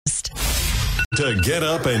To get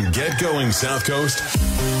up and get going, South Coast,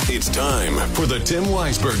 it's time for the Tim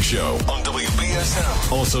Weisberg Show on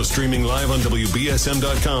WBSM. Also streaming live on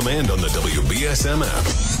WBSM.com and on the WBSM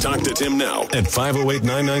app. Talk to Tim now at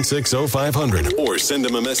 508-996-0500 or send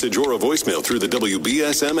him a message or a voicemail through the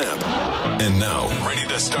WBSM app. And now, ready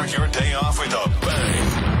to start your day off with a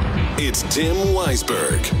bang. It's Tim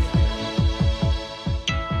Weisberg.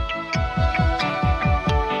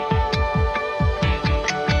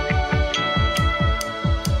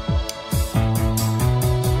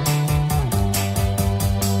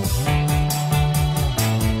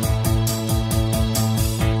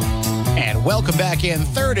 Welcome back in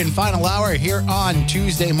third and final hour here on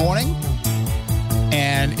Tuesday morning.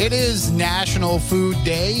 And it is National Food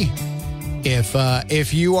Day.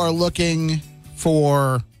 If you are looking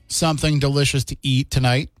for something delicious to eat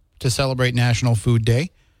tonight to celebrate National Food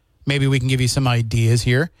Day, maybe we can give you some ideas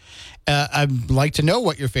here. I'd like to know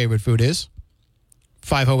what your favorite food is.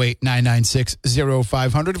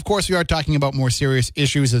 508-996-0500. Of course, we are talking about more serious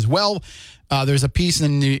issues as well. There's a piece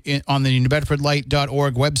on the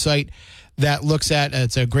NewBedfordLight.org website that looks at,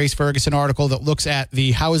 it's a Grace Ferguson article that looks at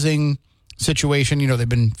the housing situation. You know, they've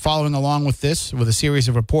been following along with this with a series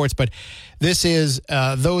of reports, but this is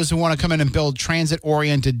those who want to come in and build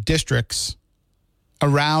transit-oriented districts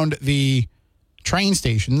around the train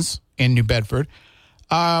stations in New Bedford.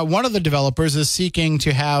 One of the developers is seeking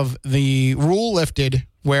to have the rule lifted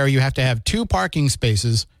where you have to have 2 parking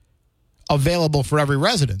spaces available for every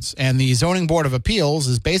residence. And the Zoning Board of Appeals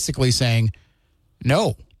is basically saying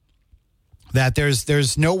no, that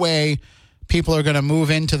there's no way people are going to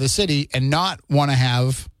move into the city and not want to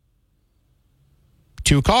have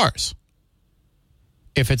 2 cars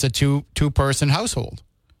if it's a two-person household,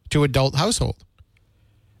 2-adult household,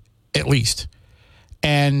 at least.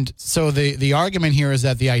 And so the argument here is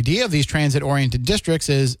that the idea of these transit-oriented districts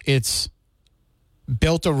is it's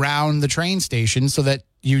built around the train station so that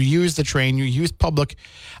you use the train, you use public.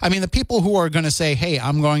 I mean, the people who are going to say, hey,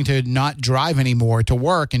 I'm going to not drive anymore to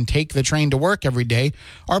work and take the train to work every day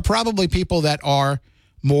are probably people that are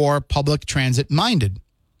more public transit minded.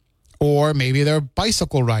 Or maybe they're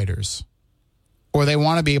bicycle riders. Or they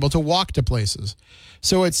want to be able to walk to places.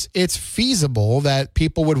 So it's feasible that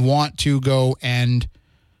people would want to go and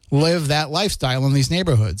live that lifestyle in these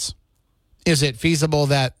neighborhoods. Is it feasible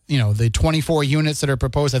that, the 24 units that are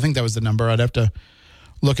proposed, I think that was the number, I'd have to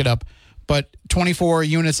look it up, but 24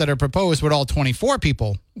 units that are proposed, would all 24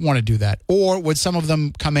 people want to do that? Or would some of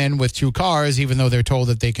them come in with 2 cars even though they're told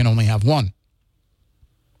that they can only have 1?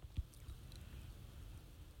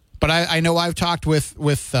 But I know I've talked with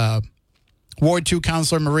Ward 2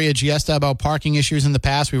 Councilor Maria Giesta about parking issues in the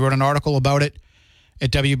past. We wrote an article about it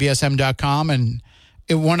at WBSM.com, and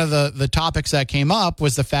one of the topics that came up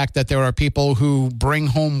was the fact that there are people who bring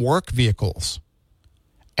home work vehicles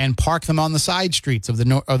and park them on the side streets of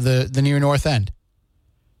the near North End.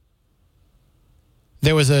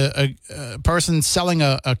 There was a person selling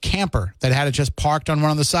a camper that had it just parked on one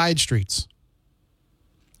of the side streets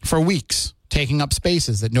for weeks, taking up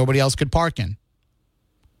spaces that nobody else could park in.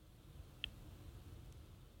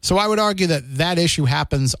 So I would argue that issue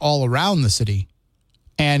happens all around the city.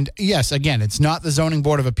 And yes, again, it's not the Zoning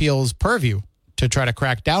Board of Appeals' purview to try to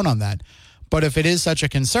crack down on that. But if it is such a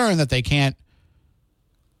concern that they can't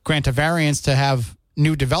grant a variance to have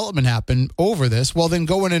new development happen over this, well, then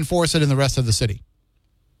go and enforce it in the rest of the city.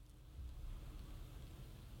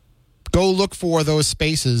 Go look for those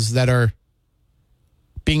spaces that are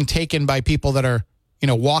being taken by people that are,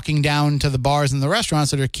 walking down to the bars and the restaurants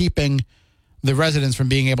that are keeping the residents from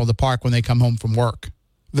being able to park when they come home from work.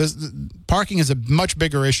 Parking is a much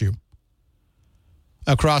bigger issue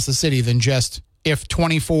across the city than just if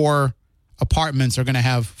 24 apartments are going to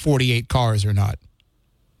have 48 cars or not.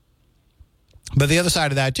 But the other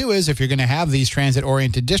side of that, too, is if you're going to have these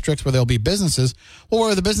transit-oriented districts where there'll be businesses, well,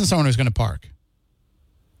 where are the business owners going to park?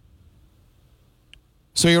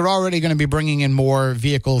 So you're already going to be bringing in more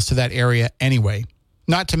vehicles to that area anyway.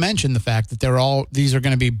 Not to mention the fact that these are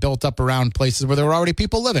going to be built up around places where there are already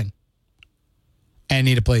people living and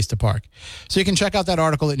need a place to park. So you can check out that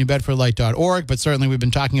article at NewBedfordLight.org, but certainly we've been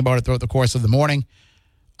talking about it throughout the course of the morning.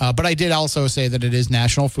 But I did also say that it is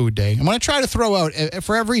National Food Day. I'm going to try to throw out,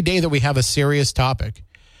 for every day that we have a serious topic,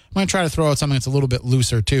 I'm going to try to throw out something that's a little bit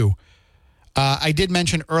looser, too. I did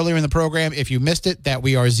mention earlier in the program, if you missed it, that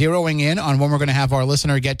we are zeroing in on when we're going to have our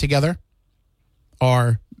listener get-together,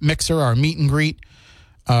 our mixer, our meet and greet.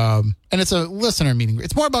 And it's a listener meeting.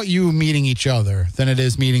 It's more about you meeting each other than it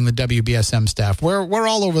is meeting the WBSM staff. We're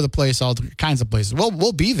all over the place, all kinds of places.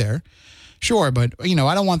 We'll be there. Sure, but I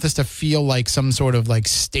don't want this to feel like some sort of like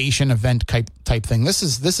station event type thing. This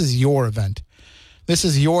is your event. This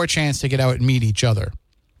is your chance to get out and meet each other.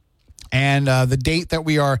 And the date that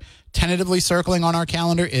we are tentatively circling on our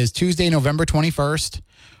calendar is Tuesday, November 21st.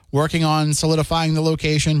 Working on solidifying the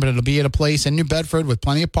location, but it'll be at a place in New Bedford with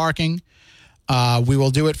plenty of parking. We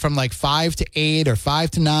will do it from like 5 to 8 or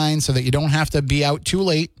 5 to 9 so that you don't have to be out too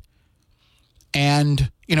late.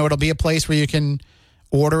 And, it'll be a place where you can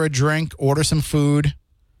order a drink, order some food,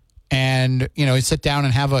 and, sit down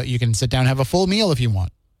and have a full meal if you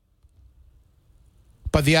want.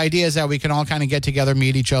 But the idea is that we can all kind of get together,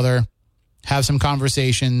 meet each other, have some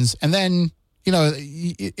conversations, and then,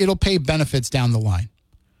 it'll pay benefits down the line.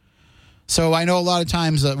 So I know a lot of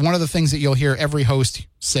times one of the things that you'll hear every host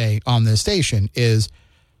say on this station is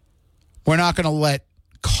we're not going to let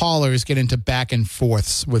callers get into back and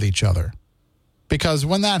forths with each other. Because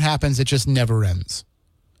when that happens, it just never ends.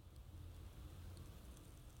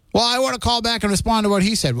 Well, I want to call back and respond to what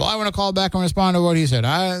he said. Well, I want to call back and respond to what he said.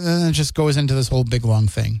 And it just goes into this whole big, long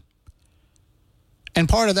thing. And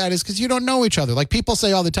part of that is because you don't know each other. Like people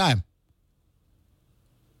say all the time,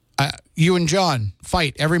 you and John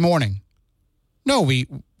fight every morning. No, we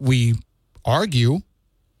argue,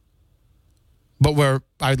 but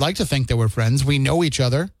I'd like to think that we're friends. We know each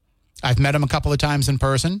other. I've met him a couple of times in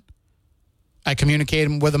person. I communicate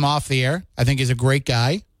with him off the air. I think he's a great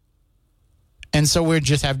guy. And so we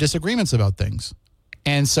just have disagreements about things.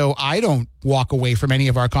 And so I don't walk away from any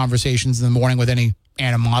of our conversations in the morning with any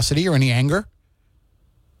animosity or any anger.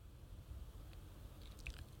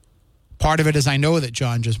 Part of it is I know that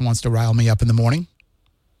John just wants to rile me up in the morning.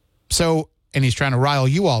 And he's trying to rile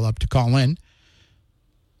you all up to call in.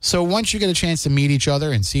 So once you get a chance to meet each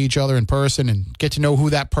other and see each other in person and get to know who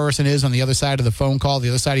that person is on the other side of the phone call, the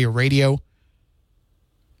other side of your radio,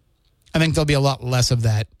 I think there'll be a lot less of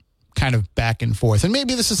that kind of back and forth. And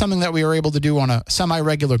maybe this is something that we are able to do on a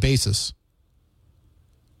semi-regular basis.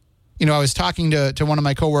 I was talking to one of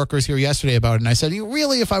my coworkers here yesterday about it, and I said,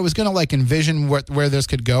 really, if I was going to like envision where this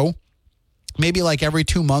could go, maybe like every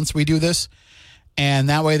 2 months we do this. And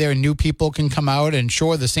that way there new people can come out, and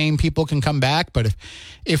sure, the same people can come back. But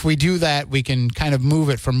if we do that, we can kind of move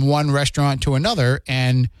it from one restaurant to another.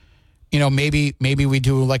 And, maybe we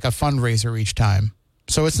do like a fundraiser each time.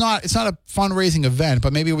 So it's not a fundraising event,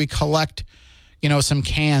 but maybe we collect, some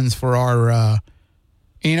cans for our,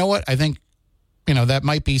 you know what? I think, that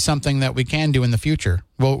might be something that we can do in the future.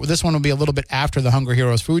 Well, this one will be a little bit after the Hunger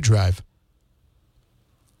Heroes food drive.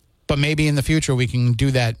 But maybe in the future we can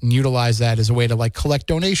do that and utilize that as a way to like collect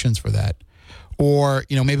donations for that. Or,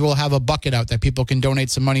 maybe we'll have a bucket out that people can donate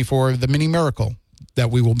some money for the mini miracle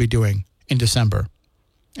that we will be doing in December,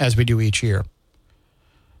 as we do each year.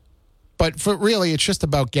 But for really, it's just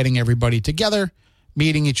about getting everybody together,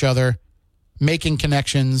 meeting each other, making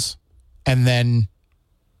connections, and then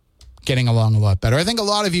getting along a lot better. I think a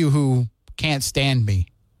lot of you who can't stand me,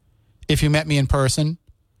 if you met me in person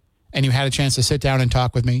and you had a chance to sit down and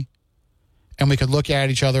talk with me, and we could look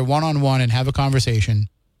at each other one-on-one and have a conversation,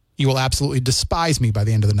 you will absolutely despise me by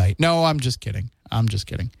the end of the night. No, I'm just kidding.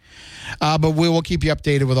 But we will keep you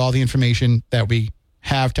updated with all the information that we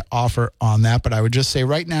have to offer on that. But I would just say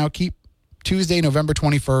right now, keep Tuesday, November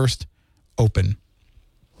 21st, open.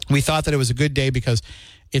 We thought that it was a good day because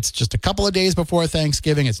it's just a couple of days before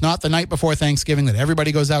Thanksgiving. It's not the night before Thanksgiving that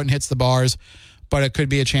everybody goes out and hits the bars, but it could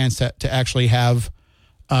be a chance to actually have,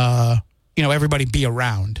 everybody be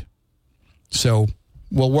around. So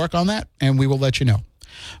we'll work on that, and we will let you know.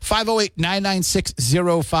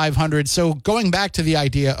 508-996-0500. So going back to the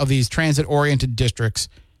idea of these transit-oriented districts,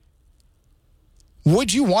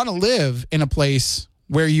 would you want to live in a place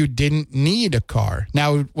where you didn't need a car?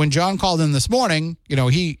 Now, when John called in this morning,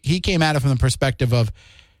 he came at it from the perspective of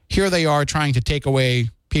here they are trying to take away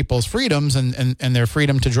people's freedoms and their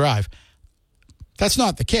freedom to drive. That's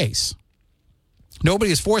not the case.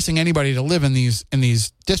 Nobody is forcing anybody to live in these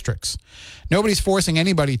districts. Nobody's forcing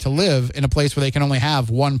anybody to live in a place where they can only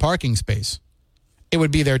have one parking space. It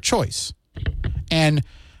would be their choice. And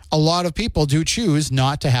a lot of people do choose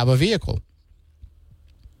not to have a vehicle.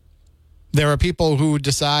 There are people who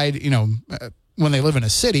decide, when they live in a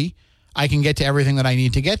city, I can get to everything that I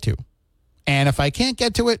need to get to. And if I can't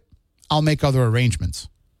get to it, I'll make other arrangements.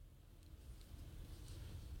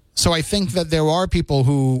 So I think that there are people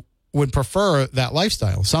who would prefer that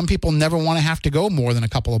lifestyle. Some people never want to have to go more than a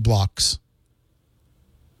couple of blocks.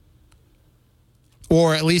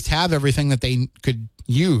 Or at least have everything that they could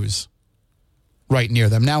use right near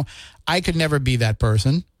them. Now, I could never be that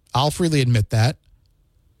person. I'll freely admit that.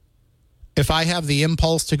 If I have the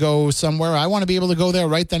impulse to go somewhere, I want to be able to go there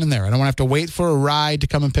right then and there. I don't want to have to wait for a ride to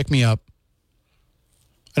come and pick me up.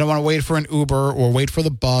 I don't want to wait for an Uber or wait for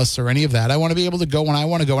the bus or any of that. I want to be able to go when I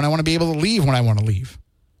want to go, and I want to be able to leave when I want to leave.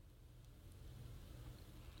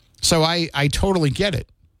 So I totally get it.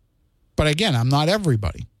 But again, I'm not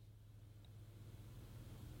everybody.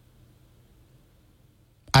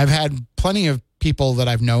 I've had plenty of people that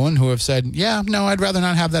I've known who have said, yeah, no, I'd rather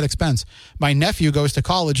not have that expense. My nephew goes to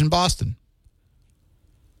college in Boston.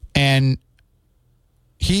 And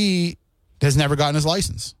he has never gotten his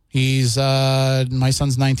license. He's, my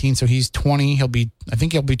son's 19, so he's 20. I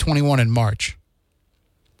think he'll be 21 in March.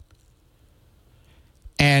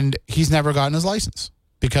 And he's never gotten his license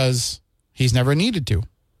because he's never needed to.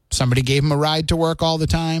 Somebody gave him a ride to work all the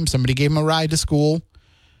time. Somebody gave him a ride to school.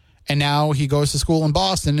 And now he goes to school in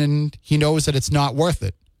Boston and he knows that it's not worth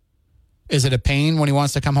it. Is it a pain when he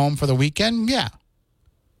wants to come home for the weekend? Yeah.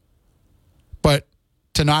 But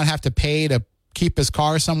to not have to pay to keep his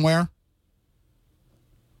car somewhere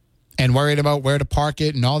and worried about where to park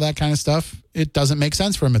it and all that kind of stuff, it doesn't make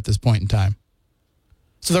sense for him at this point in time.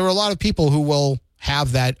 So there are a lot of people who will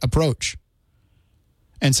have that approach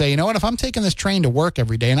and say, you know what, if I'm taking this train to work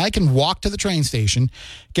every day and I can walk to the train station,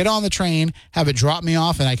 get on the train, have it drop me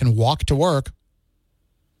off, and I can walk to work,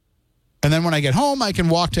 and then when I get home, I can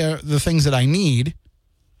walk to the things that I need,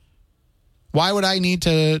 why would I need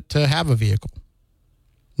to have a vehicle?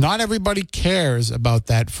 Not everybody cares about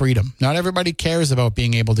that freedom. Not everybody cares about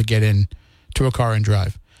being able to get in to a car and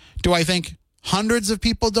drive. Do I think hundreds of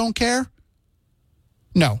people don't care?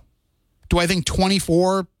 No. Do I think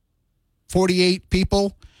 24, 48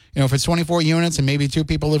 people, if it's 24 units and maybe 2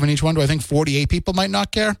 people live in each one, do I think 48 people might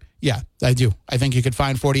not care? Yeah, I do. I think you could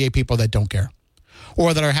find 48 people that don't care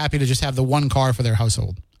or that are happy to just have the one car for their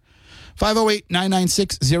household.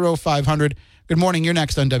 508-996-0500. Good morning. You're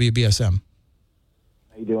next on WBSM.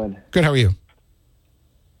 How you doing? Good. How are you?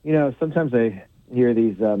 Sometimes I hear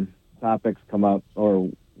these topics come up, or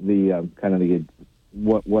the kind of the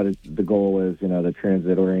what the goal is, the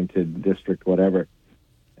transit-oriented district, whatever.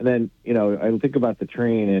 And then, I think about the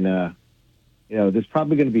train, and, there's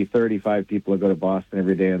probably going to be 35 people that go to Boston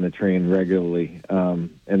every day on the train regularly. And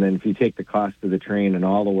then if you take the cost of the train and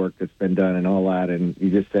all the work that's been done and all that, and you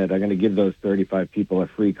just said, I'm going to give those 35 people a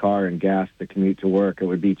free car and gas to commute to work, it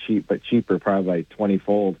would be cheap, but cheaper probably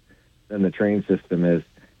 20-fold than the train system is.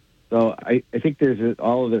 So I think there's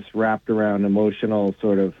all of this wrapped around emotional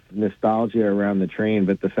sort of nostalgia around the train,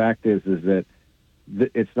 but the fact is that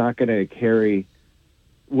it's not going to carry.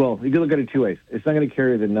 Well, you can look at it two ways. It's not going to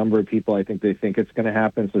carry the number of people I think they think it's going to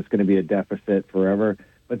happen, so it's going to be a deficit forever.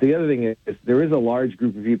 But the other thing is there is a large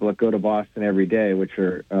group of people that go to Boston every day, which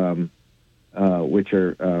are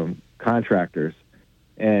contractors.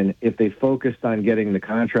 And if they focused on getting the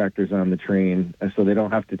contractors on the train so they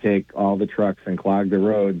don't have to take all the trucks and clog the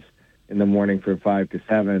roads in the morning from 5 to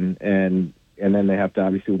 7, and then they have to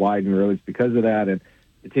obviously widen roads because of that, and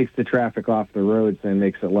it takes the traffic off the roads and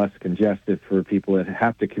makes it less congested for people that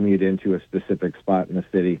have to commute into a specific spot in the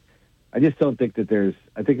city. I just don't think that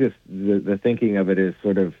the thinking of it is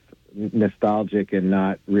sort of nostalgic and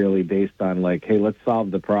not really based on like, hey, let's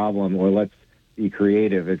solve the problem or let's be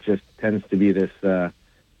creative. It just tends to be this, now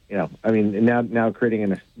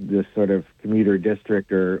creating this sort of commuter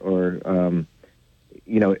district or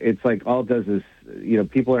it's like all it does is,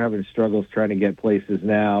 people are having struggles trying to get places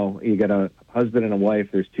now. You got a husband and a wife.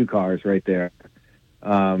 There's 2 cars right there.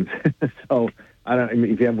 So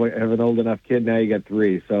if you have an old enough kid now, you got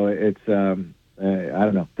 3. So it's, I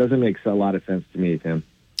don't know. Doesn't make a lot of sense to me, Tim.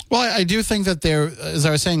 Well, I do think that there, as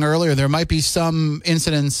I was saying earlier, there might be some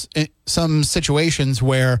incidents, some situations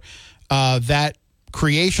where that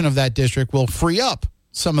creation of that district will free up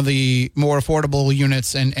some of the more affordable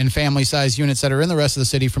units and family-sized units that are in the rest of the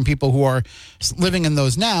city from people who are living in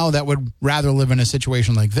those now that would rather live in a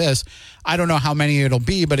situation like this. I don't know how many it'll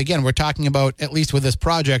be, but again, we're talking about, at least with this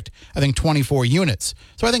project, I think 24 units.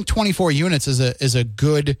 So I think 24 units is a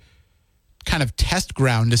good kind of test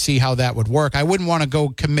ground to see how that would work. I wouldn't want to go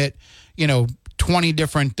commit, 20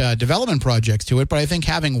 different development projects to it, but I think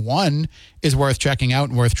having one is worth checking out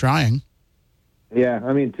and worth trying. Yeah,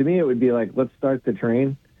 to me it would be like, let's start the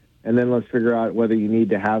train, and then let's figure out whether you need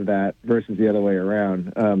to have that versus the other way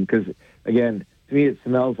around. Because again, to me it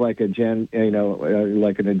smells like like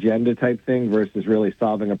an agenda type thing versus really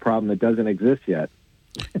solving a problem that doesn't exist yet.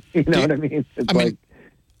 What I mean?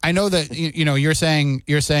 I know that you're saying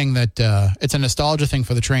that it's a nostalgia thing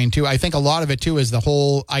for the train too. I think a lot of it too is the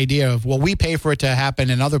whole idea of, well, we pay for it to happen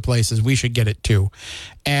in other places, we should get it too,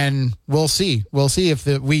 and we'll see if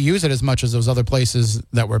we use it as much as those other places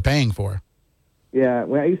that we're paying for. Yeah,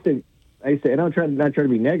 well, I used to, and I'm not trying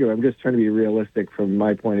to be negative. I'm just trying to be realistic from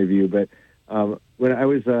my point of view. But when I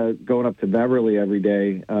was going up to Beverly every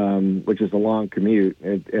day, which is a long commute,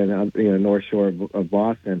 and North Shore of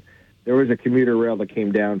Boston, there was a commuter rail that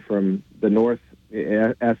came down from the north,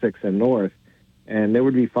 Essex and north, and there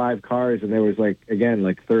would be 5 cars, and there was like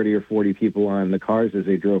 30 or 40 people on the cars as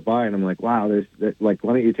they drove by, and I'm like, wow, why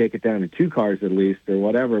don't you take it down to 2 cars at least or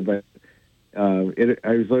whatever? But I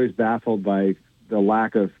was always baffled by the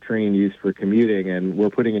lack of train use for commuting, and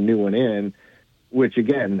we're putting a new one in. Which,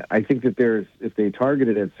 again, I think that if they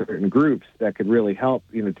targeted at certain groups, that could really help,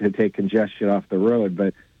 to take congestion off the road.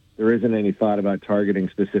 But there isn't any thought about targeting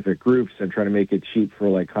specific groups and trying to make it cheap for,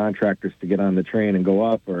 like, contractors to get on the train and go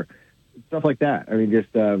up or stuff like that. I mean,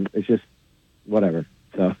 it's just whatever.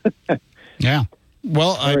 So, yeah.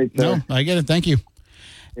 Well, I get it. Thank you.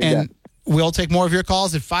 And we'll take more of your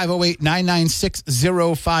calls at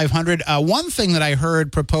 508-996-0500. One thing that I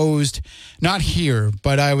heard proposed, not here,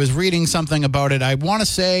 but I was reading something about it. I want to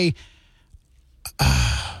say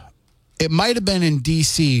it might have been in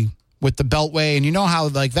D.C. with the Beltway. And you know how,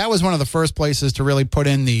 like, that was one of the first places to really put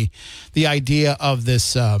in the idea of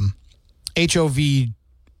this HOV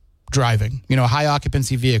driving, high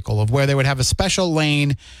occupancy vehicle, of where they would have a special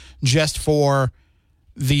lane just for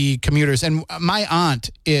the commuters. And my aunt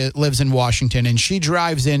lives in Washington, and she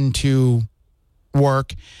drives into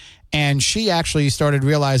work, and she actually started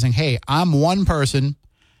realizing, hey, I'm one person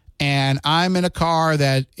and I'm in a car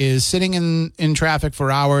that is sitting in traffic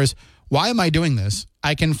for hours. Why am I doing this?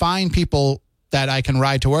 I can find people that I can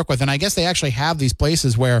ride to work with. And I guess they actually have these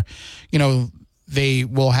places where, they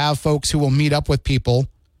will have folks who will meet up with people,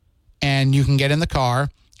 and you can get in the car,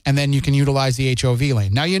 and then you can utilize the HOV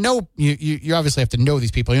lane. Now, you obviously have to know these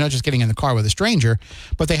people. You're not just getting in the car with a stranger,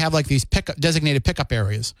 but they have like these designated pickup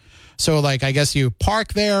areas. So, like, I guess you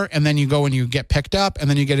park there, and then you go and you get picked up, and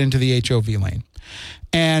then you get into the HOV lane.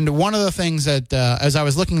 And one of the things that, as I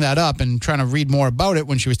was looking that up and trying to read more about it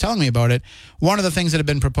when she was telling me about it, one of the things that had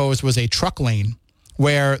been proposed was a truck lane,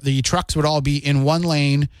 where the trucks would all be in one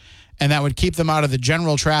lane, and that would keep them out of the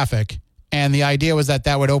general traffic. And the idea was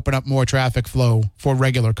that would open up more traffic flow for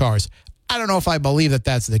regular cars. I don't know if I believe that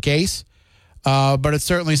that's the case, but it's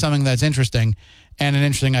certainly something that's interesting and an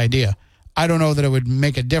interesting idea. I don't know that it would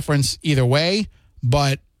make a difference either way,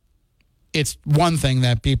 but it's one thing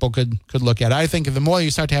that people could look at. I think the more you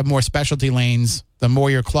start to have more specialty lanes, the more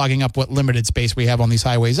you're clogging up what limited space we have on these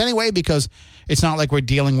highways anyway, because it's not like we're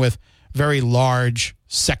dealing with very large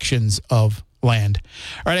sections of land.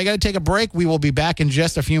 All right, I got to take a break. We will be back in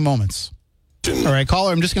just a few moments. All right,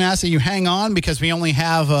 caller, I'm just going to ask that you hang on because we only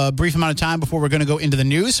have a brief amount of time before we're going to go into the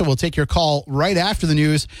news, so we'll take your call right after the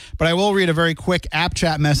news. But I will read a very quick app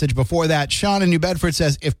chat message before that. Sean in New Bedford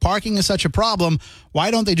says, if parking is such a problem,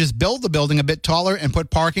 why don't they just build the building a bit taller and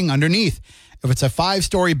put parking underneath? If it's a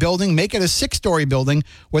 5-story building, make it a 6-story building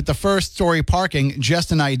with the first story parking.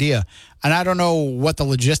 Just an idea. And I don't know what the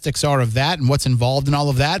logistics are of that and what's involved in all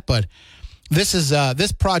of that, but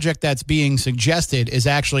this project that's being suggested is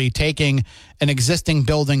actually taking an existing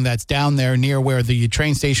building that's down there near where the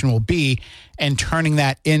train station will be and turning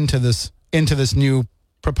that into this new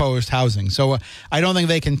proposed housing. So I don't think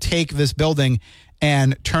they can take this building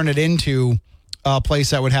and turn it into a place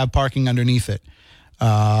that would have parking underneath it.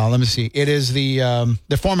 Let me see. It is the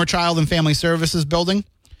former Child and Family Services building.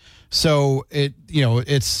 So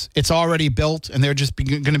it's already built, and they're just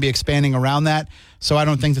going to be expanding around that. So I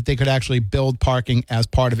don't think that they could actually build parking as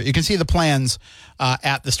part of it. You can see the plans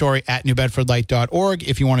at the story at newbedfordlight.org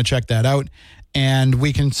if you want to check that out. And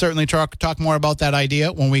we can certainly talk more about that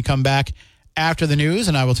idea when we come back after the news.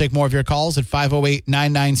 And I will take more of your calls at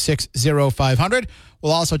 508-996-0500.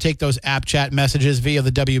 We'll also take those app chat messages via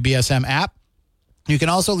the WBSM app. You can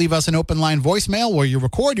also leave us an open line voicemail where you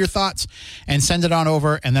record your thoughts and send it on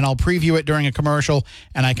over, and then I'll preview it during a commercial,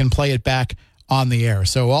 and I can play it back on the air.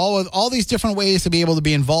 So all these different ways to be able to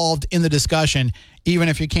be involved in the discussion, even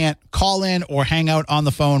if you can't call in or hang out on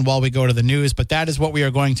the phone while we go to the news. But that is what we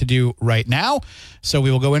are going to do right now. So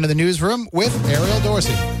we will go into the newsroom with Ariel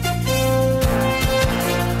Dorsey.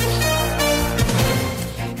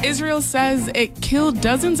 Israel says it killed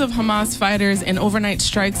dozens of Hamas fighters in overnight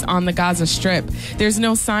strikes on the Gaza Strip. There's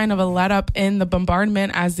no sign of a let-up in the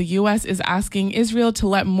bombardment as the U.S. is asking Israel to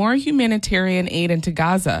let more humanitarian aid into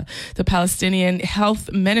Gaza. The Palestinian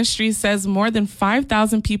Health Ministry says more than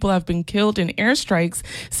 5,000 people have been killed in airstrikes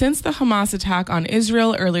since the Hamas attack on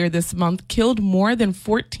Israel earlier this month killed more than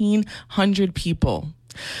 1,400 people.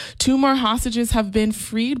 2 more hostages have been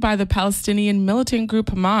freed by the Palestinian militant group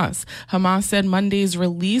Hamas. Hamas said Monday's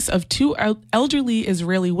release of 2 elderly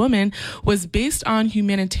Israeli women was based on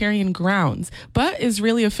humanitarian grounds, but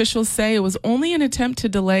Israeli officials say it was only an attempt to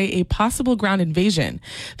delay a possible ground invasion.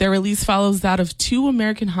 Their release follows that of 2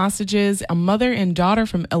 American hostages, a mother and daughter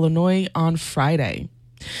from Illinois, on Friday.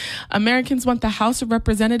 Americans want the House of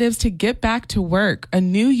Representatives to get back to work. A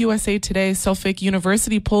new USA Today Suffolk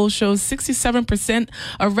University poll shows 67%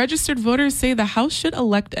 of registered voters say the House should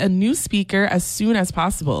elect a new speaker as soon as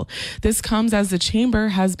possible. This comes as the chamber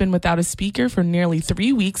has been without a speaker for nearly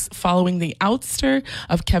 3 weeks following the ouster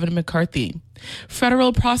of Kevin McCarthy.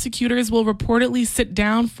 Federal prosecutors will reportedly sit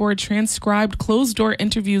down for transcribed closed-door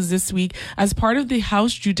interviews this week as part of the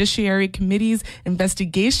House Judiciary Committee's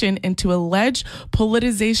investigation into alleged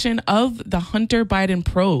politicization of the Hunter Biden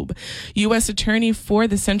probe. U.S. Attorney for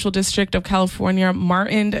the Central District of California,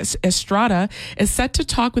 Martin Estrada, is set to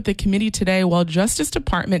talk with the committee today, while Justice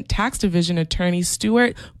Department Tax Division Attorney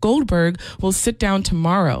Stuart Goldberg will sit down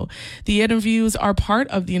tomorrow. The interviews are part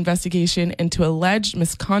of the investigation into alleged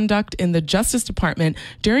misconduct in the Justice Department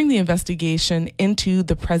during the investigation into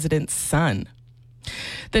the president's son.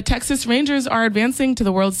 The Texas Rangers are advancing to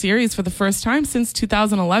the World Series for the first time since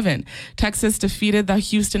 2011. Texas defeated the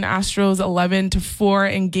Houston Astros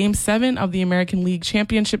 11-4 in Game 7 of the American League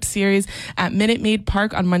Championship Series at Minute Maid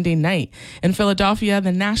Park on Monday night. In Philadelphia,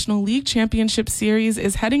 the National League Championship Series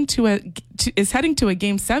is heading to a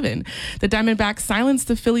Game 7. The Diamondbacks silenced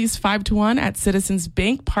the Phillies 5-1 at Citizens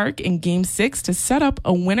Bank Park in Game 6 to set up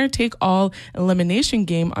a winner-take-all elimination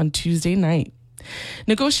game on Tuesday night.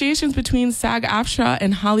 Negotiations between SAG-AFTRA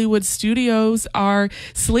and Hollywood studios are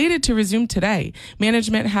slated to resume today.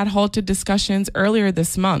 Management had halted discussions earlier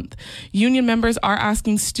this month. Union members are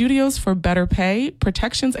asking studios for better pay,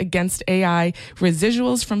 protections against AI,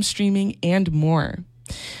 residuals from streaming, and more.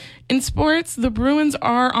 In sports, the Bruins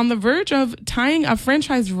are on the verge of tying a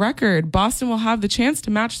franchise record. Boston will have the chance to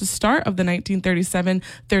match the start of the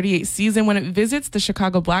 1937-38 season when it visits the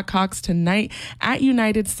Chicago Blackhawks tonight at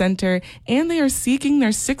United Center, and they are seeking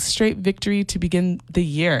their 6th straight victory to begin the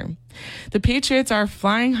year. The Patriots are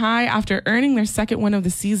flying high after earning their 2nd win of the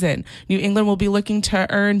season. New England will be looking to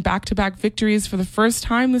earn back-to-back victories for the first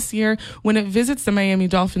time this year when it visits the Miami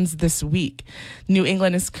Dolphins this week. New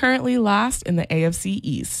England is currently last in the AFC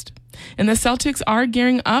East. And the Celtics are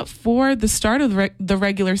gearing up for the start of the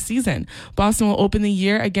regular season. Boston will open the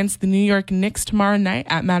year against the New York Knicks tomorrow night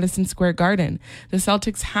at Madison Square Garden. The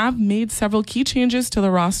Celtics have made several key changes to the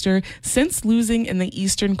roster since losing in the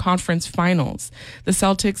Eastern Conference Finals. The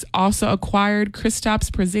Celtics also acquired Kristaps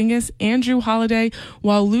Porzingis and Drew Holiday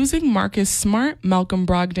while losing Marcus Smart, Malcolm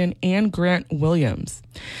Brogdon, and Grant Williams.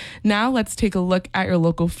 Now let's take a look at your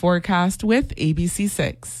local forecast with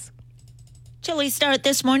ABC6. Chilly start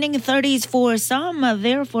this morning, 30s for some.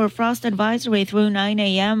 Therefore, frost advisory through 9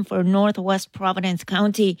 a.m. for Northwest Providence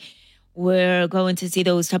County. We're going to see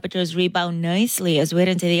those temperatures rebound nicely as we head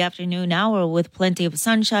into the afternoon hour with plenty of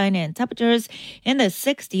sunshine and temperatures in the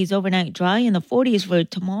 60s overnight, dry in the 40s for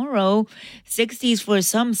tomorrow, 60s for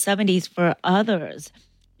some, 70s for others.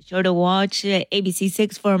 Sure to watch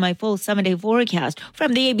ABC6 for my full 7-day forecast.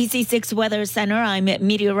 From the ABC6 Weather Center, I'm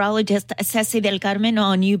meteorologist Ceci Del Carmen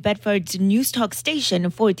on New Bedford's News Talk Station,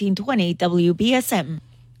 1420 WBSM.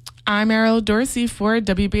 I'm Errol Dorsey for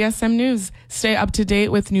WBSM News. Stay up to date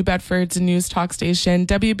with New Bedford's news talk station,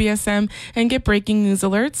 WBSM, and get breaking news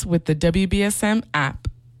alerts with the WBSM app.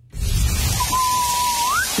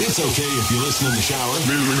 It's okay if you listen in the shower.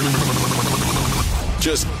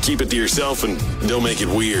 Just keep it to yourself and don't make it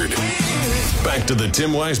weird. Back to the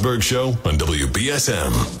Tim Weisberg Show on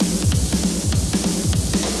WBSM.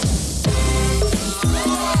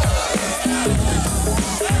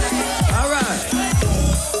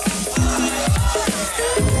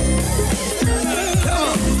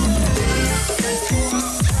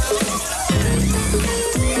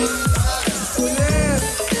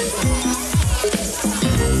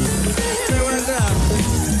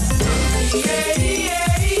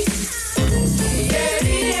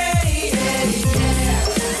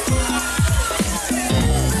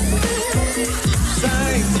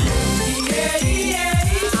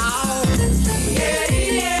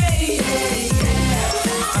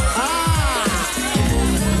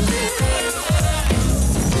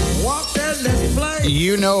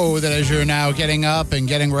 You know that as you're now getting up and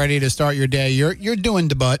getting ready to start your day, you're doing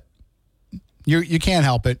the butt. You can't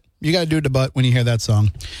help it. You got to do the butt when you hear that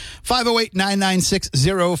song.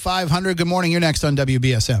 508-996-0500. Good morning. You're next on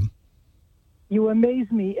WBSM. You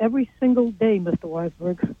amaze me every single day, Mr.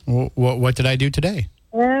 Weisberg. What did I do today?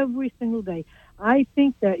 Every single day. I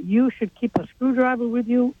think that you should keep a screwdriver with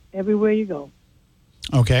you everywhere you go.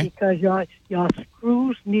 Okay. Because your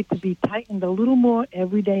screws need to be tightened a little more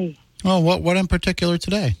every day. Well, what in particular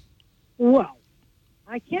today? Well,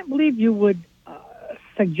 I can't believe you would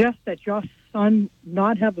suggest that your son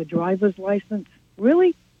not have a driver's license.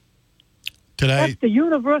 Really? That's the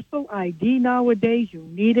universal ID nowadays. You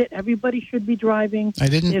need it. Everybody should be driving.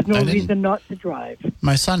 There's no reason not to drive.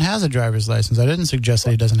 My son has a driver's license. I didn't suggest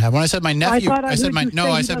that he doesn't have one. I said my nephew. I said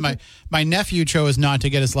my nephew chose not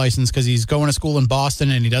to get his license because he's going to school in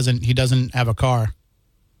Boston and he doesn't have a car.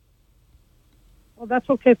 Well,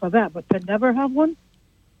 that's okay for that, but to never have one?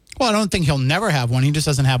 Well, I don't think he'll never have one. He just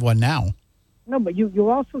doesn't have one now. No, but you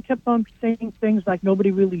also kept on saying things like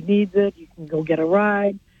nobody really needs it. You can go get a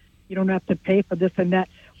ride. You don't have to pay for this and that.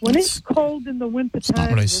 When it's cold in the wintertime, that's not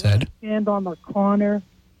what I said. Stand on the corner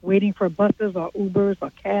waiting for buses or Ubers or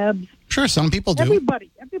cabs. Sure, some people do.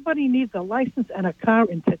 Everybody needs a license and a car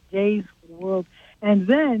in today's world. And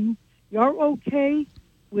then you're okay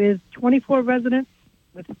with 24 residents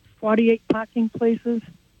with 48 parking places.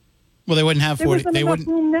 Well, they wouldn't have 40. There isn't enough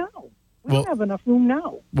room now. We don't have enough room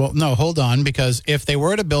now. Well, no, hold on, because if they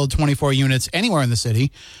were to build 24 units anywhere in the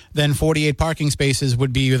city, then 48 parking spaces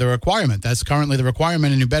would be the requirement. That's currently the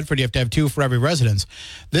requirement in New Bedford. You have to have 2 for every residence.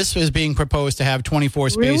 This is being proposed to have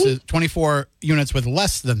 24 spaces, really? 24 units with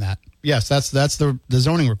less than that. Yes, that's the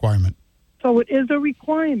zoning requirement. So it is a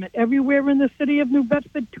requirement everywhere in the city of New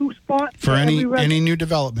Bedford, 2 spots for any new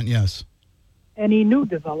development. Yes, any new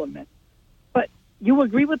development. But you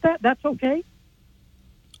agree with that? That's okay.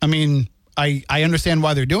 I mean, I understand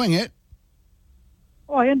why they're doing it.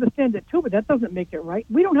 Oh, I understand it too, but that doesn't make it right.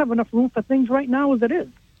 We don't have enough room for things right now as it is.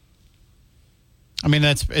 I mean,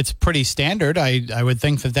 it's pretty standard. I would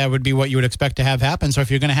think that would be what you would expect to have happen. So if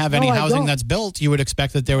you're going to have any housing that's built, you would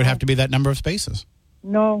expect that there would have to be that number of spaces.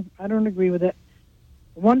 No, I don't agree with it.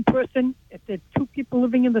 One person, if there's 2 people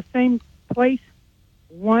living in the same place,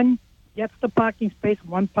 one gets the parking space,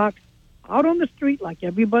 one parks out on the street like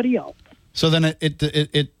everybody else. So then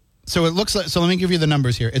so it looks like, so let me give you the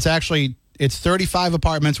numbers here. It's 35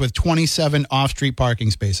 apartments with 27 off-street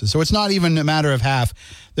parking spaces. So it's not even a matter of half.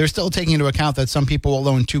 They're still taking into account that some people will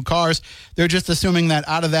own 2 cars. They're just assuming that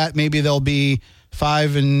out of that, maybe there'll be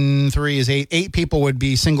 5 and 3 is 8. 8 people would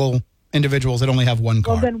be single individuals that only have 1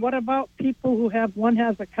 car. Well, then what about people who one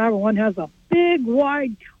has a car and one has a big,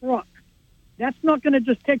 wide truck? That's not going to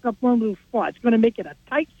just take up one little spot. It's going to make it a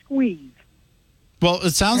tight squeeze. Well,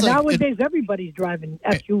 it sounds like nowadays everybody's driving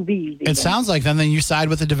SUVs. It sounds like then you side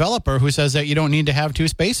with the developer who says that you don't need to have 2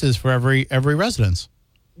 spaces for every residence.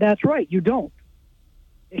 That's right. You don't.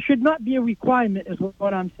 It should not be a requirement, is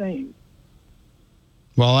what I'm saying.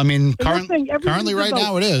 Well, I mean, currently right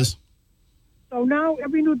now it is. So now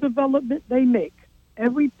every new development they make,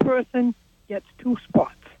 every person gets 2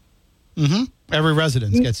 spots. Mm-hmm. Every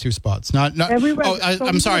residence gets 2 spots. Not. Every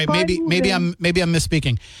I'm sorry. Maybe I'm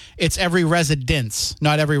misspeaking. It's every residence,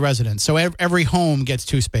 not every residence. So every home gets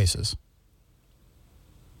 2 spaces.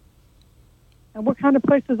 And what kind of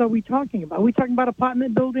places are we talking about? Are we talking about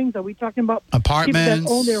apartment buildings? Are we talking about apartments people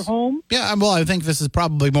that own their home? Yeah. Well, I think this is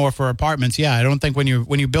probably more for apartments. Yeah. I don't think when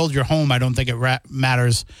you build your home, I don't think it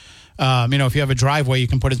matters. If you have a driveway, you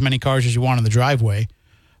can put as many cars as you want in the driveway.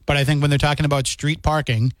 But I think when they're talking about street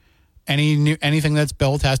parking, anything that's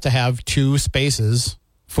built has to have 2 spaces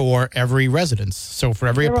for every residence. So for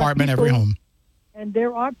every apartment, every home. And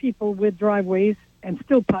there are people with driveways and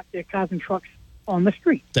still park their cars and trucks on the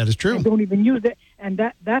street. That is true. And don't even use it, and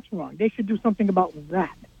that's wrong. They should do something about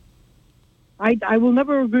that. I will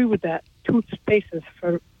never agree with that. 2 spaces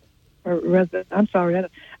for residents. I'm sorry.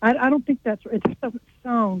 I don't think it just doesn't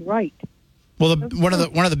sound right. Well, one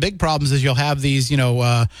of the big problems is you'll have these,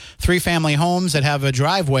 3-family homes that have a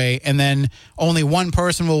driveway, and then only one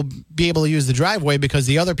person will be able to use the driveway because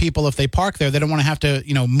the other people, if they park there, they don't want to have to,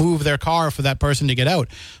 move their car for that person to get out.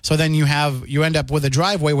 So then you end up with a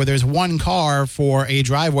driveway where there's 1 car for a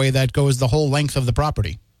driveway that goes the whole length of the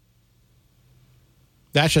property.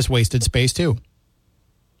 That's just wasted space too.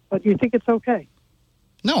 But you think it's okay?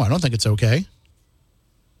 No, I don't think it's okay.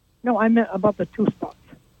 No, I meant about the 2 spots.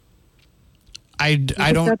 I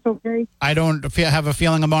don't. That's okay. I don't have a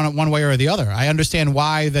feeling about it one way or the other. I understand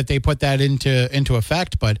why that they put that into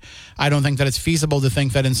effect, but I don't think that it's feasible to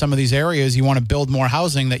think that in some of these areas you want to build more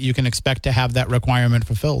housing that you can expect to have that requirement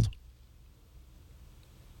fulfilled.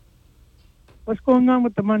 What's going on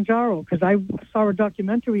with the Mounjaro? Because I saw a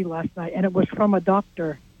documentary last night, and it was from a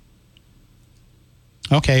doctor.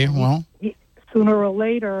 Okay, well, sooner or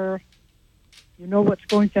later, you know what's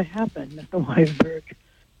going to happen, Mr. Weisberg.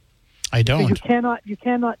 I don't. You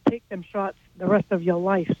cannot take them shots the rest of your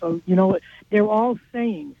life. So, they're all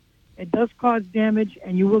saying it does cause damage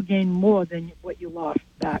and you will gain more than what you lost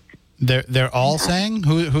back. They're all saying?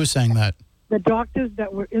 Who's saying that? The doctors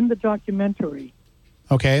that were in the documentary.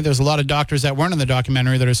 Okay, there's a lot of doctors that weren't in the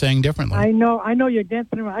documentary that are saying differently. I know you're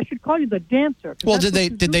dancing around. I should call you the dancer. Well, did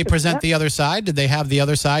they present the other side? Did they have the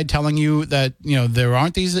other side telling you that there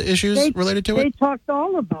aren't these issues related to it? They talked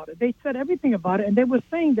all about it. They said everything about it, and they were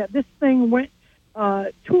saying that this thing went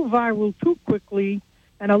too viral too quickly,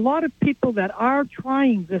 and a lot of people that are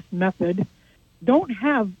trying this method don't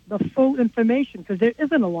have the full information because there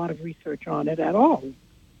isn't a lot of research on it at all.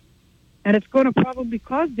 And it's going to probably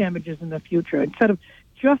cause damages in the future. Instead of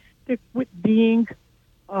just stick with being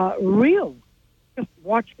real. Just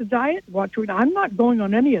watch the diet, I'm not going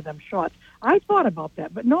on any of them shots. I thought about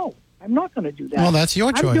that, but no, I'm not going to do that. Well, that's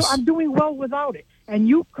your choice. I'm doing well without it, and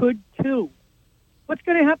you could too. What's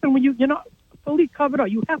going to happen when you're not fully covered up?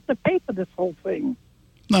 You have to pay for this whole thing.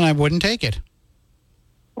 Then I wouldn't take it.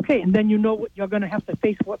 Okay, and then you know what you're going to have to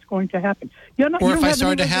face. What's going to happen? Or if I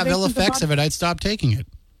started to have ill effects of it, I'd stop taking it.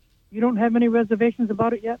 You don't have any reservations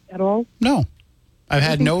about it yet at all? No. I've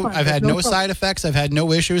had no side effects. I've had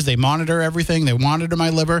no issues. They monitor everything. They monitor my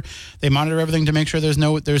liver. They monitor everything to make sure there's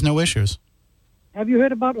no issues. Have you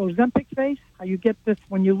heard about Ozempic face? How you get this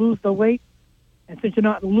when you lose the weight? And since you're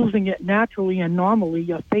not losing it naturally and normally,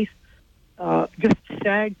 your face just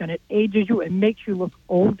sags and it ages you. It makes you look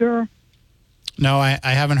older. No, I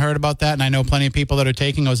haven't heard about that, and I know plenty of people that are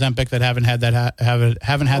taking Ozempic that haven't had that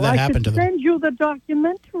happen to them. I send you the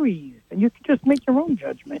documentaries, and you can just make your own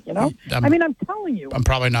judgment. I'm telling you. I'm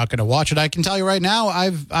probably not going to watch it. I can tell you right now,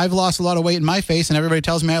 I've lost a lot of weight in my face, and everybody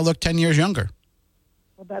tells me I look 10 years younger.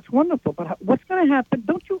 Well, that's wonderful, but what's going to happen?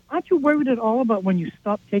 Aren't you worried at all about when you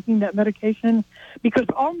stop taking that medication? Because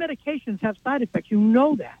all medications have side effects. You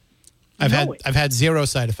know that. I've had zero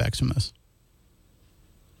side effects from this.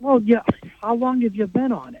 Well, yeah. How long have you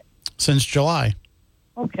been on it? Since July.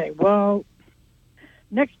 Okay, well,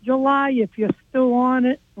 next July, if you're still on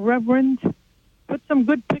it, Reverend, put some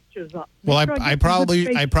good pictures up. Well, I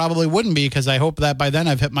probably wouldn't be because I hope that by then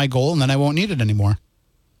I've hit my goal and then I won't need it anymore.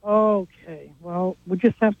 Okay, well, we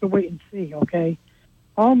just have to wait and see, okay?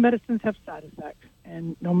 All medicines have side effects,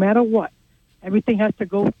 and no matter what, everything has to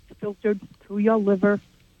go filtered through your liver,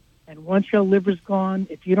 and once your liver's gone,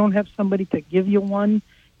 if you don't have somebody to give you one,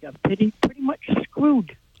 you're pretty much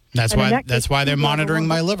screwed. That's why they're monitoring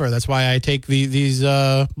my liver. That's why I take these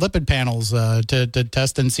lipid panels to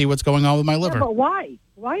test and see what's going on with my liver. Yeah, but why?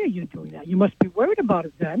 Why are you doing that? You must be worried about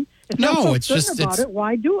it then.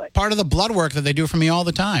 Why do it? Part of the blood work that they do for me all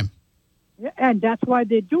the time. Yeah, and that's why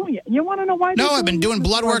they're doing it. And you want to know why? No, I've been doing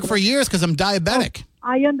blood work for years because I'm diabetic. Oh,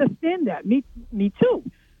 I understand that. Me too.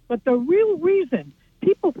 But the real reason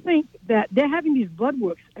people think that they're having these blood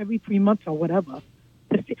works every 3 months or whatever.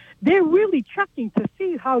 They're really checking to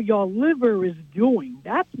see how your liver is doing.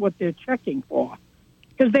 That's what they're checking for,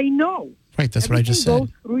 because they know. Right, that's what I just said. Goes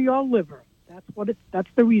through your liver. That's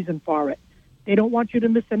the reason for it. They don't want you to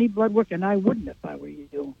miss any blood work, and I wouldn't if I were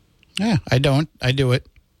you. Yeah, I don't. I do it.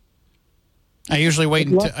 I usually wait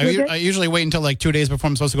until like 2 days before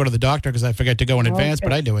I'm supposed to go to the doctor because I forget to go in advance,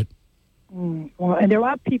 but I do it. Well, and there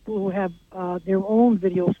are people who have their own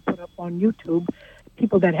videos put up on YouTube.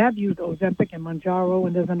 People that have used Ozempic and Mounjaro,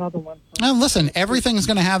 and there's another one. Now, listen, everything's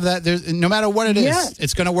going to have that. No matter what it is,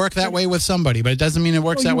 it's going to work that way with somebody, but it doesn't mean it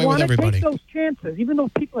works that way with everybody. Take those chances, even though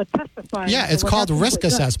people are testifying. Yeah, it's called risk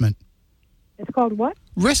assessment. It's called what?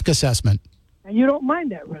 Risk assessment. And you don't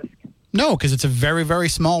mind that risk? No, because it's a very, very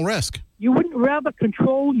small risk. You wouldn't rather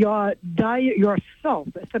control your diet yourself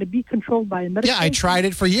instead of be controlled by a medication? Yeah, I tried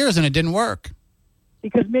it for years and it didn't work.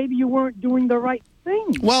 Because maybe you weren't doing the right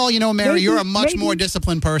thing. Well, Mary, you're a much more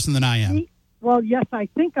disciplined person than I am. Well, yes, I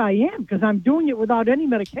think I am, because I'm doing it without any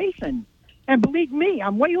medication. And believe me,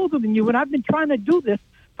 I'm way older than you, and I've been trying to do this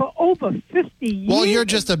for over 50 years. Well, you're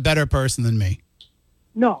just a better person than me.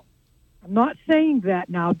 No, I'm not saying that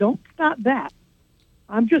now. Don't stop that.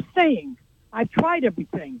 I'm just saying I've tried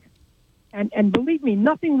everything. And believe me,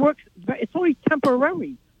 nothing works. It's only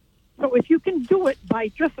temporary. So if you can do it by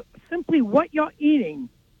just simply what you're eating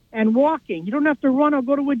and walking, you don't have to run or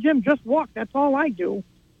go to a gym, just walk. That's all I do.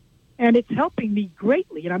 And it's helping me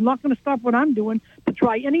greatly. And I'm not going to stop what I'm doing to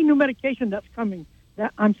try any new medication that's coming.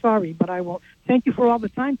 I'm sorry, but I won't. Thank you for all the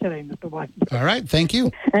time today, Mr. Weisberg. All right, thank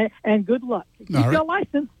you. And good luck. Keep your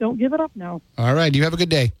license. Don't give it up now. All right, you have a good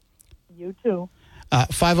day. You too.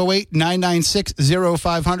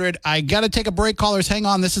 508-996-0500. I got to take a break. Callers, hang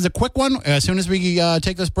on. This is a quick one. As soon as we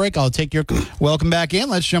take this break, I'll take your welcome back in.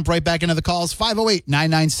 Let's jump right back into the calls.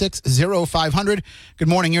 508-996-0500. Good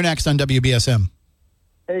morning. You're next on WBSM.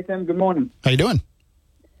 Hey, Tim. Good morning. How you doing?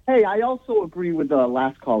 Hey, I also agree with the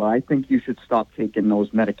last caller. I think you should stop taking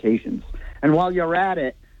those medications. And while you're at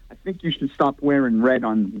it, I think you should stop wearing red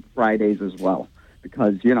on Fridays as well.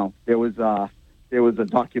 Because, there was a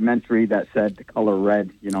documentary that said the color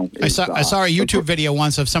red, I saw a YouTube video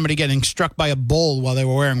once of somebody getting struck by a bull while they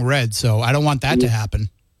were wearing red, so I don't want that to happen.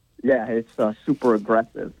 Yeah, it's super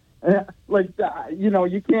aggressive. You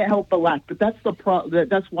can't help but laugh, but that's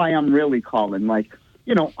that's why I'm really calling.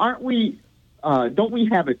 Aren't we, don't we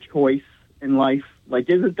have a choice in life?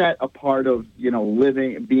 Isn't that a part of,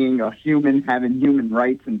 living, being a human, having human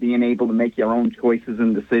rights and being able to make your own choices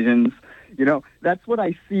and decisions? That's what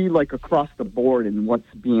I see, across the board and what's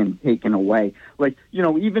being taken away.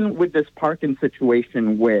 Even with this parking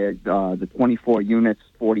situation where the 24 units,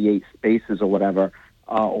 48 spaces or whatever,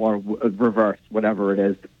 or reverse, whatever it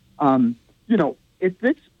is, if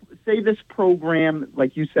this program,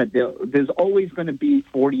 like you said, there's always going to be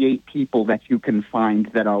 48 people that you can find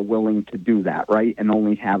that are willing to do that, right, and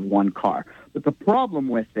only have one car. But the problem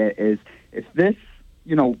with it is if this,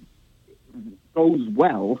 goes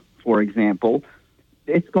well, for example,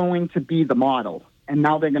 it's going to be the model. And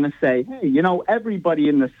now they're going to say, hey, everybody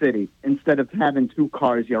in the city, instead of having two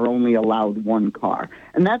cars, you're only allowed one car.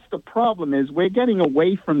 And that's the problem is we're getting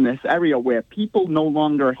away from this area where people no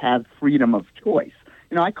longer have freedom of choice.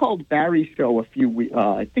 I called Barry's show I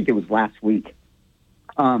think it was last week,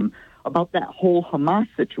 about that whole Hamas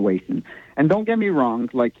situation. And don't get me wrong,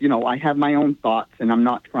 I have my own thoughts, and I'm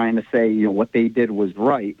not trying to say, what they did was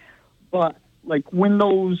right. But, when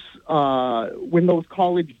those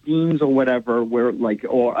college deans or whatever were,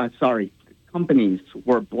 companies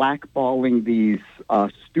were blackballing these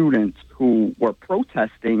students who were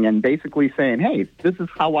protesting and basically saying, hey, this is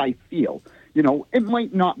how I feel. It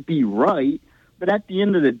might not be right, but at the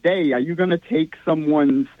end of the day, are you going to take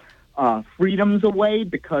someone's freedoms away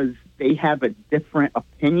because they have a different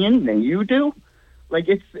opinion than you do?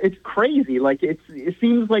 It's crazy. It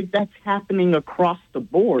seems like that's happening across the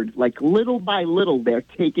board. Little by little, they're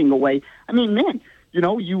taking away. I mean, man,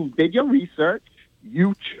 you did your research.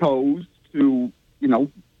 You chose to, go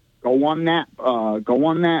on that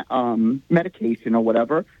medication or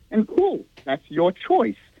whatever, and cool, that's your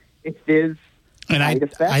choice. If there's And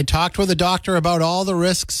I talked with a doctor about all the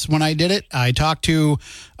risks when I did it. I talked to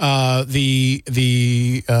the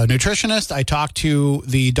nutritionist. I talked to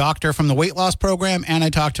the doctor from the weight loss program, and I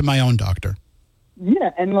talked to my own doctor.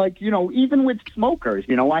 Yeah, and even with smokers,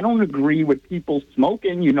 I don't agree with people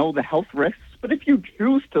smoking, the health risks. But if you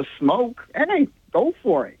choose to smoke, hey, go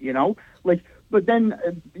for it, But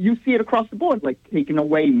then you see it across the board, taking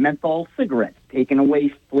away menthol cigarettes, taking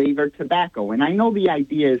away flavored tobacco. And I know the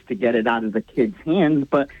idea is to get it out of the kids' hands,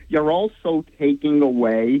 but you're also taking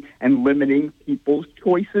away and limiting people's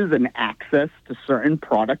choices and access to certain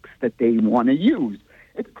products that they want to use.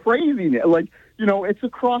 It's crazy. It's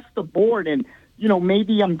across the board. And,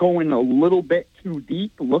 maybe I'm going a little bit too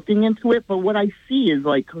deep looking into it, but what I see is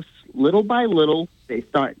little by little, they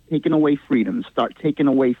start taking away freedoms,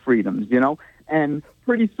 And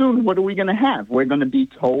pretty soon, what are we going to have? We're going to be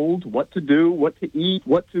told what to do, what to eat,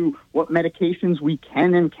 what medications we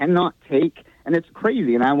can and cannot take, and it's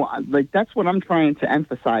crazy. And that's what I'm trying to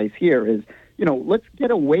emphasize here is, let's get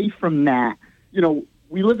away from that.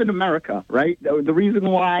 We live in America, right? The reason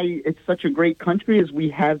why it's such a great country is we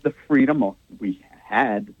had the freedom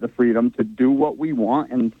to do what we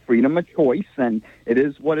want and freedom of choice, and it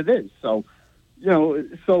is what it is. So,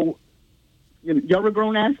 you're a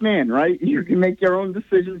grown-ass man, right? You can make your own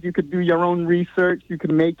decisions. You could do your own research. You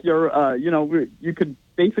could make your, you could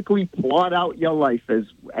basically plot out your life as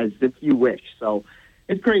if you wish. So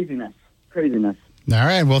it's craziness. All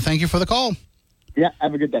right. Well, thank you for the call. Yeah,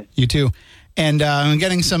 have a good day. You too. And I'm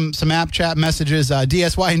getting some app chat messages.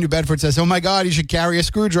 DSY in New Bedford says, oh, my God, you should carry a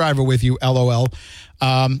screwdriver with you, LOL.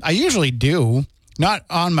 I usually do. Not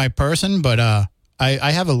on my person, but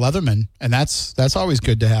I have a Leatherman, and that's always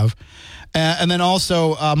good to have. And then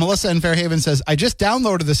also, Melissa in Fairhaven says, I just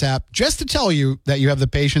downloaded this app just to tell you that you have the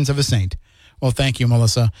patience of a saint. Well, thank you,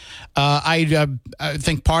 Melissa. I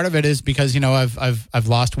think part of it is because, I've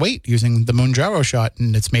lost weight using the Mounjaro shot,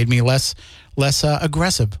 and it's made me less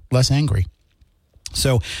aggressive, less angry.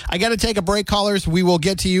 So I got to take a break, callers. We will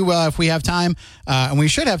get to you if we have time, and we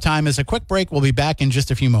should have time. As a quick break, we'll be back in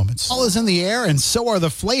just a few moments. All is in the air, and so are the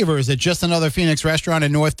flavors at Just Another Phoenix restaurant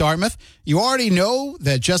in North Dartmouth. You already know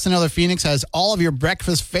that Just Another Phoenix has all of your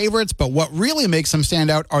breakfast favorites, but what really makes them stand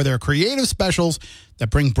out are their creative specials that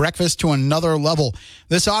bring breakfast to another level.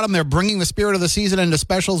 This autumn, they're bringing the spirit of the season into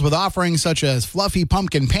specials with offerings such as fluffy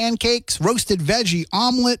pumpkin pancakes, roasted veggie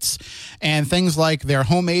omelets, and things like their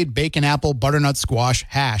homemade bacon apple butternut squash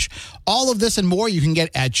hash. All of this and more you can get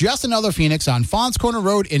at Just Another Phoenix on Fons Corner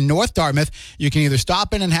Road in North Dartmouth. You can either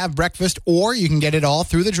stop in and have breakfast, or you can get it all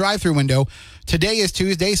through the drive-thru window. Today is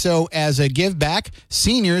Tuesday, so as a give back,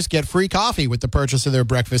 seniors get free coffee with the purchase of their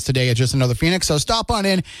breakfast today at Just Another Phoenix. So stop on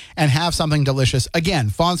in and have something delicious. Again,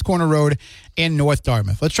 Fons Corner Road in North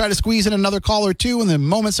Dartmouth. Let's try to squeeze in another call or two in the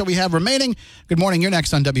moments that we have remaining. Good morning. You're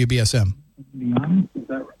next on WBSM.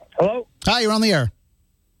 Hello? Hi, you're on the air.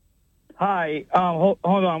 Hi. Hold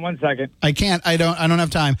on 1 second. I can't. I don't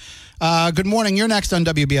have time. Good morning. You're next on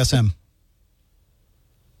WBSM.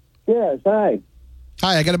 Yes, hi.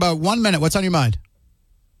 Hi, I got about 1 minute. What's on your mind?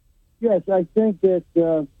 Yes, I think that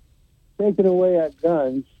taking away our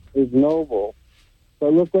guns is noble.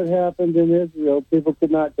 But look what happened in Israel. People could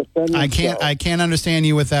not defend themselves. I can't understand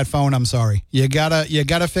you with that phone. I'm sorry. You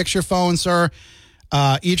gotta fix your phone, sir.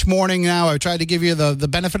 Each morning now, I tried to give you the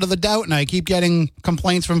benefit of the doubt, and I keep getting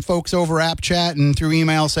complaints from folks over app chat and through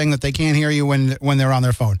email saying that they can't hear you when they're on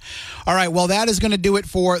their phone. All right, well, that is going to do it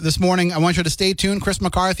for this morning. I want you to stay tuned. Chris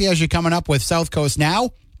McCarthy has you coming up with South Coast Now.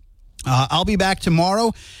 I'll be back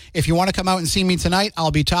tomorrow. If you want to come out and see me tonight, I'll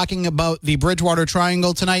be talking about the Bridgewater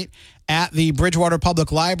Triangle tonight at the Bridgewater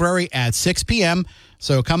Public Library at 6 p.m.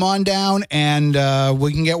 So come on down, and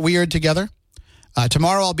we can get weird together.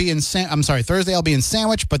 Tomorrow I'll be in Thursday I'll be in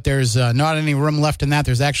Sandwich, but there's not any room left in that.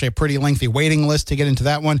 There's actually a pretty lengthy waiting list to get into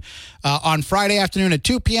that one. On Friday afternoon at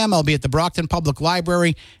 2 p.m., I'll be at the Brockton Public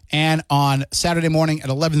Library, and on Saturday morning at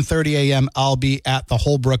 11:30 a.m., I'll be at the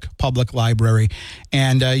Holbrook Public Library.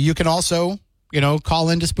 And you can also, call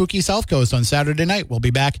into Spooky South Coast on Saturday night. We'll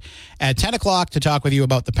be back at 10 o'clock to talk with you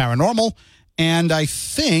about the paranormal, and I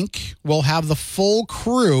think we'll have the full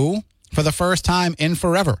crew for the first time in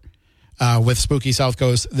forever. With Spooky South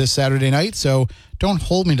Coast this Saturday night, so don't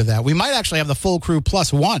hold me to that. We might actually have the full crew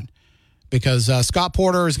plus one, because Scott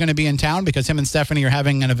Porter is going to be in town because him and Stephanie are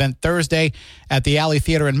having an event Thursday at the Alley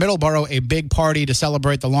Theater in Middleborough, a big party to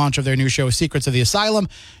celebrate the launch of their new show, Secrets of the Asylum.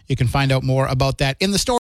 You can find out more about that in the story.